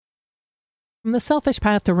From The Selfish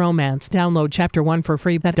Path to Romance, download Chapter 1 for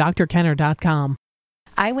free at drkenner.com.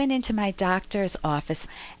 I went into my doctor's office,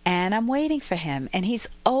 and I'm waiting for him, and he's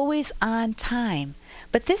always on time.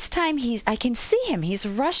 But this time I can see him. He's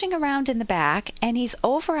rushing around in the back, and he's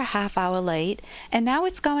over a half hour late, and now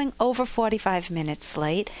it's going over 45 minutes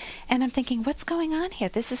late. And I'm thinking, what's going on here?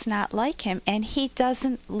 This is not like him, and he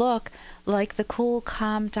doesn't look like the cool,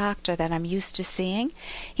 calm doctor that I'm used to seeing.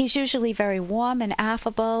 He's usually very warm and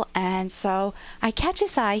affable, and so I catch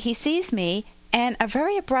his eye. He sees me, and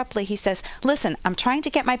very abruptly he says, "Listen, I'm trying to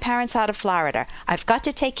get my parents out of Florida. I've got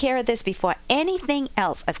to take care of this before anything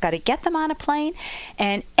else. I've got to get them on a plane,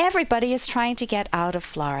 and everybody is trying to get out of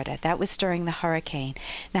Florida." That was during the hurricane.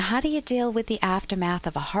 Now, how do you deal with the aftermath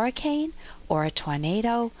of a hurricane or a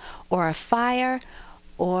tornado or a fire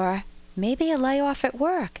or maybe a layoff at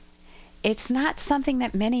work? It's not something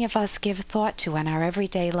that many of us give thought to in our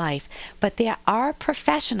everyday life, but there are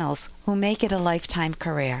professionals who make it a lifetime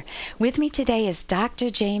career. With me today is Dr.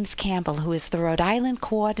 James Campbell, who is the Rhode Island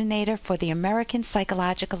coordinator for the American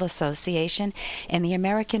Psychological Association and the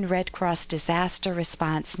American Red Cross Disaster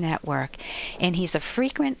Response Network. And he's a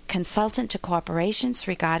frequent consultant to corporations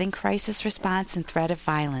regarding crisis response and threat of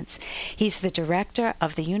violence. He's the director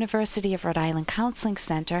of the University of Rhode Island Counseling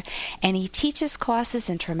Center, and he teaches courses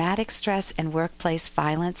in traumatic stress and workplace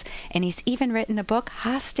violence, and he's even written a book,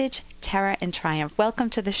 Hostage, Terror, and Triumph. Welcome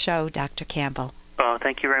to the show, Dr. Campbell. Oh,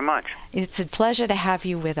 thank you very much. It's a pleasure to have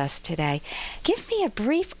you with us today. Give me a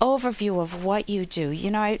brief overview of what you do. You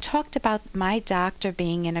know, I talked about my doctor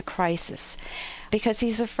being in a crisis because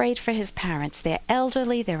he's afraid for his parents. They're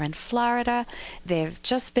elderly, they're in Florida, they've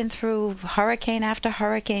just been through hurricane after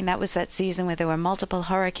hurricane. That was that season where there were multiple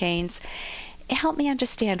hurricanes. Help me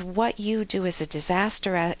understand what you do as a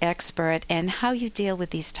disaster expert and how you deal with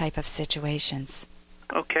these type of situations.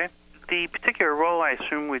 Okay. The particular role I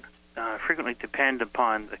assume would frequently depend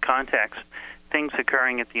upon the context. Things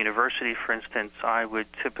occurring at the university, for instance, I would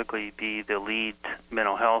typically be the lead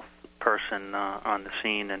mental health person on the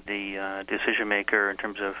scene and the decision maker in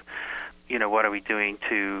terms of, what are we doing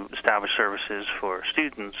to establish services for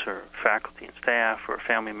students or faculty and staff or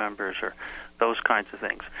family members or those kinds of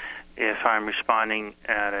things. If I'm responding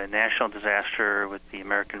at a national disaster with the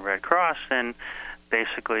American Red Cross, then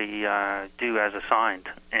basically do as assigned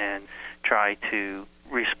and try to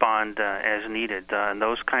respond as needed. In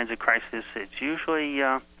those kinds of crises, it's usually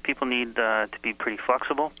people need to be pretty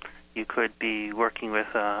flexible. You could be working with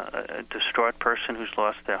a distraught person who's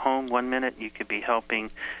lost their home one minute. You could be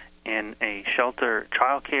helping in a shelter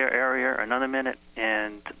child care area another minute.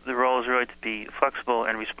 And the role is really to be flexible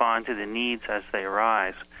and respond to the needs as they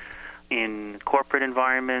arise. In corporate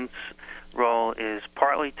environments, role is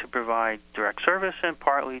partly to provide direct service and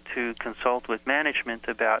partly to consult with management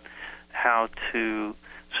about how to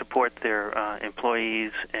support their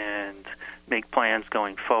employees and make plans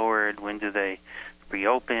going forward. When do they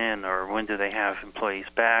reopen, or when do they have employees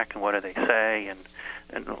back, and what do they say,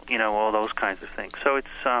 and all those kinds of things. So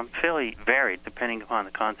it's fairly varied depending upon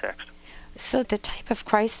the context. So the type of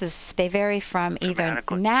crisis, they vary from either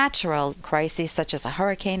natural crises such as a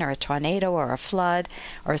hurricane or a tornado or a flood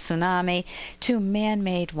or a tsunami to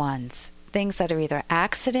man-made ones, things that are either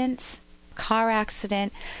accidents, car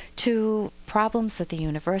accident, to problems at the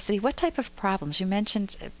university. What type of problems? You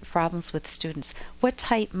mentioned problems with students. What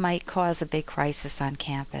type might cause a big crisis on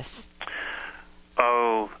campus?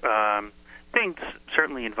 Things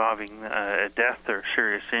certainly involving a death or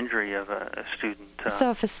serious injury of a student.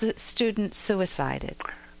 So if a student suicided,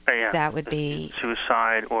 that would be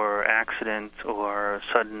suicide or accident or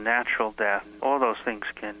sudden natural death. All those things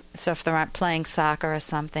can. So if they're playing soccer or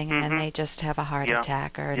something, and then they just have a heart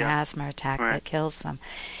attack or an asthma attack that kills them.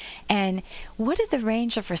 And what are the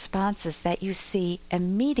range of responses that you see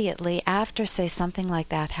immediately after, say, something like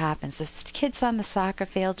that happens? The kid's on the soccer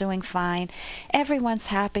field doing fine, everyone's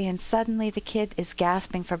happy, and suddenly the kid is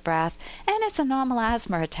gasping for breath, and it's a normal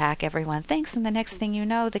asthma attack, everyone thinks, and the next thing you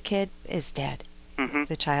know, the kid is dead.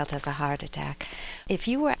 The child has a heart attack. If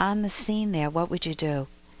you were on the scene there, what would you do?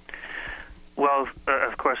 Well,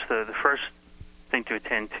 of course, the first thing to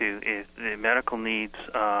attend to is the medical needs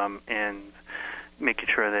and making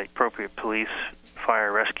sure that appropriate police,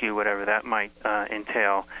 fire, rescue, whatever that might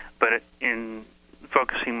entail. But in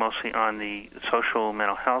focusing mostly on the social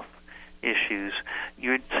mental health issues,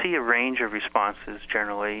 you would see a range of responses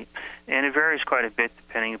generally, and it varies quite a bit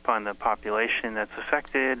depending upon the population that's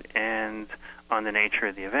affected and on the nature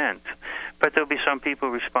of the event. But there'll be some people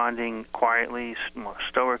responding quietly, more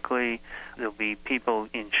stoically. There'll be people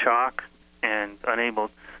in shock and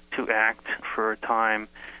unable to act for a time.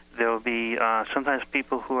 There will be sometimes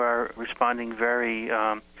people who are responding very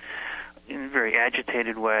in a very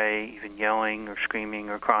agitated way, even yelling or screaming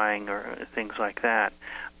or crying or things like that.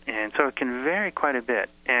 And so it can vary quite a bit.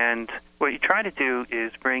 And what you try to do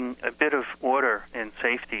is bring a bit of order and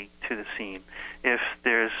safety to the scene. If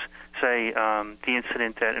there's, say, the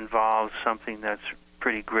incident that involves something that's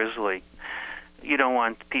pretty grisly, you don't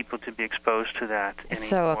want people to be exposed to that anymore.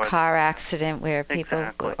 So a car accident where people,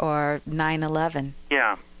 exactly. Or 9/11.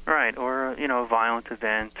 Yeah, right. Or, a violent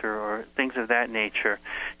event or things of that nature.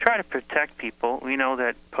 Try to protect people. We know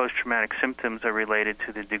that post-traumatic symptoms are related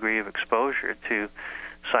to the degree of exposure to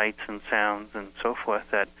sights and sounds and so forth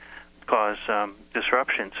that cause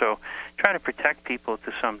disruption. So try to protect people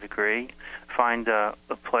to some degree. Find a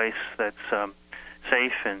place that's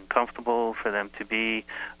safe and comfortable for them to be.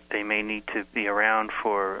 They may need to be around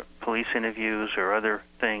for police interviews or other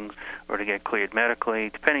things, or to get cleared medically,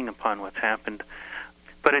 depending upon what's happened.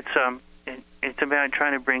 But it's about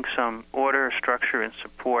trying to bring some order, structure, and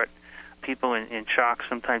support. People in shock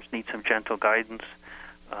sometimes need some gentle guidance.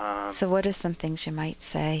 So what are some things you might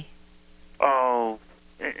say? Oh,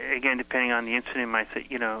 again, depending on the incident, might say,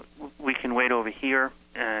 we can wait over here,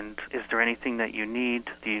 and is there anything that you need?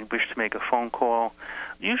 Do you wish to make a phone call?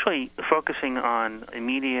 Usually focusing on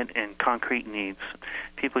immediate and concrete needs.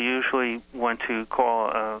 People usually want to call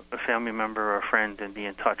a family member or a friend and be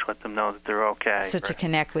in touch, let them know that they're okay. So to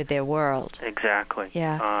connect with their world. Exactly.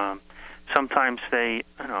 Yeah. Sometimes they,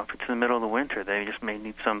 if it's in the middle of the winter, they just may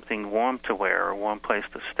need something warm to wear or a warm place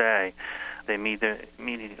to stay. They need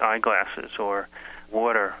eyeglasses or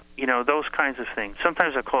water, those kinds of things.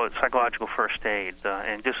 Sometimes I call it psychological first aid.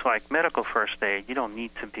 And just like medical first aid, you don't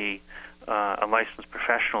need to be a licensed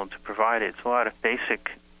professional to provide it. It's a lot of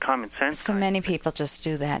basic common sense. So many people just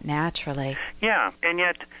do that naturally. Yeah, and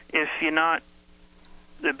yet if you're not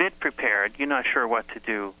a bit prepared, you're not sure what to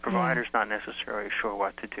do. Providers not necessarily sure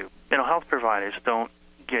what to do. Mental health providers don't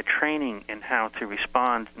get training in how to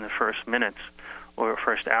respond in the first minutes or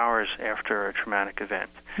first hours after a traumatic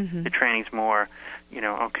event. Mm-hmm. The training's more,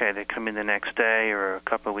 they come in the next day or a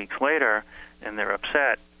couple of weeks later and they're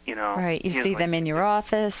upset. Right, you see them in your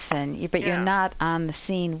office, but you're not on the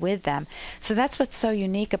scene with them. So that's what's so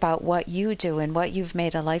unique about what you do and what you've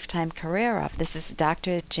made a lifetime career of. This is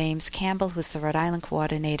Dr. James Campbell, who's the Rhode Island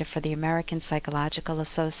coordinator for the American Psychological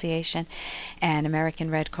Association and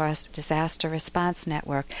American Red Cross Disaster Response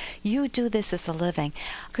Network. You do this as a living.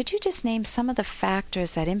 Could you just name some of the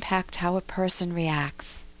factors that impact how a person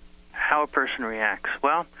reacts? How a person reacts?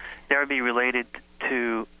 Well, that would be related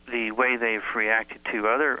to the way they've reacted to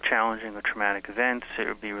other challenging or traumatic events. It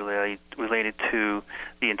would be related to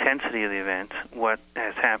the intensity of the event, what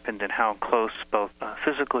has happened, and how close both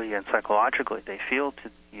physically and psychologically they feel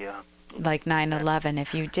to the like 9/11.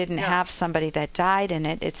 If you didn't have somebody that died in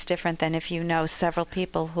it, it's different than if you know several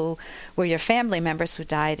people who were your family members who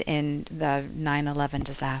died in the 9/11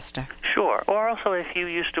 disaster. Sure. Or also if you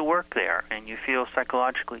used to work there and you feel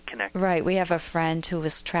psychologically connected. Right. We have a friend who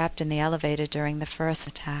was trapped in the elevator during the first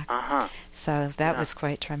attack. Uh-huh. So that was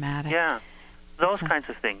quite traumatic. Yeah. Those kinds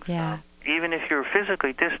of things. Yeah. Even if you're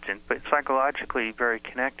physically distant but psychologically very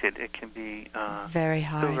connected, it can be very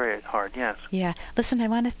hard. Still very hard, yes. Yeah. Listen, I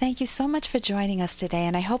want to thank you so much for joining us today,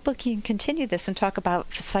 and I hope we can continue this and talk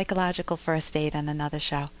about psychological first aid on another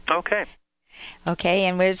show. Okay. Okay,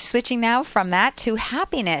 and we're switching now from that to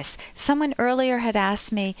happiness. Someone earlier had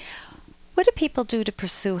asked me, what do people do to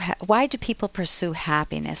pursue, why do people pursue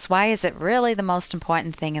happiness? Why is it really the most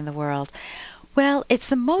important thing in the world? Well, it's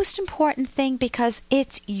the most important thing because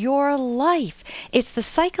it's your life. It's the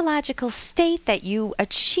psychological state that you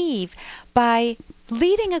achieve by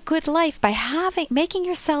leading a good life, by making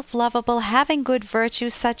yourself lovable, having good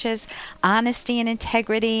virtues such as honesty and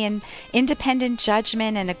integrity and independent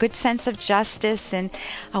judgment and a good sense of justice and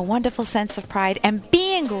a wonderful sense of pride, and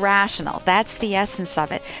being rational. That's the essence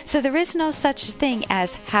of it. So there is no such thing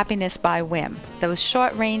as happiness by whim. Those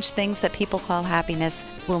short-range things that people call happiness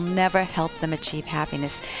will never help them achieve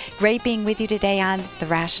happiness. Great being with you today on The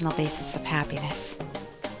Rational Basis of Happiness.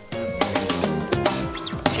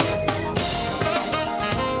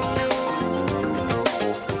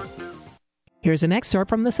 Here's an excerpt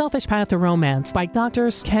from The Selfish Path to Romance by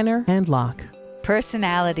Drs. Kenner and Locke.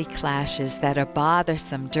 Personality clashes that are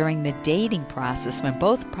bothersome during the dating process when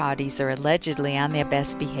both parties are allegedly on their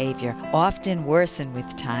best behavior often worsen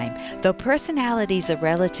with time. Though personalities are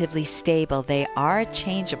relatively stable, they are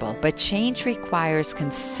changeable, but change requires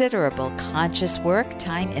considerable conscious work,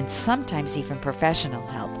 time, and sometimes even professional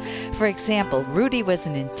help. For example, Rudy was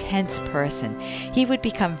an intense person. He would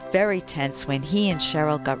become very tense when he and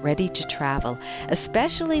Cheryl got ready to travel,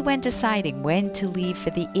 especially when deciding when to leave for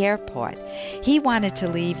the airport. He He wanted to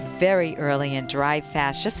leave very early and drive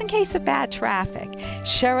fast, just in case of bad traffic.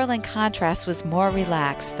 Cheryl, in contrast, was more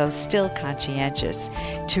relaxed, though still conscientious.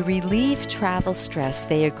 To relieve travel stress,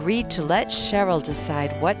 they agreed to let Cheryl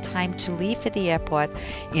decide what time to leave for the airport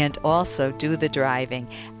and also do the driving.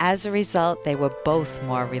 As a result, they were both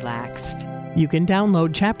more relaxed. You can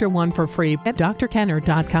download Chapter 1 for free at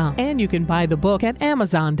drkenner.com, and you can buy the book at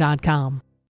amazon.com.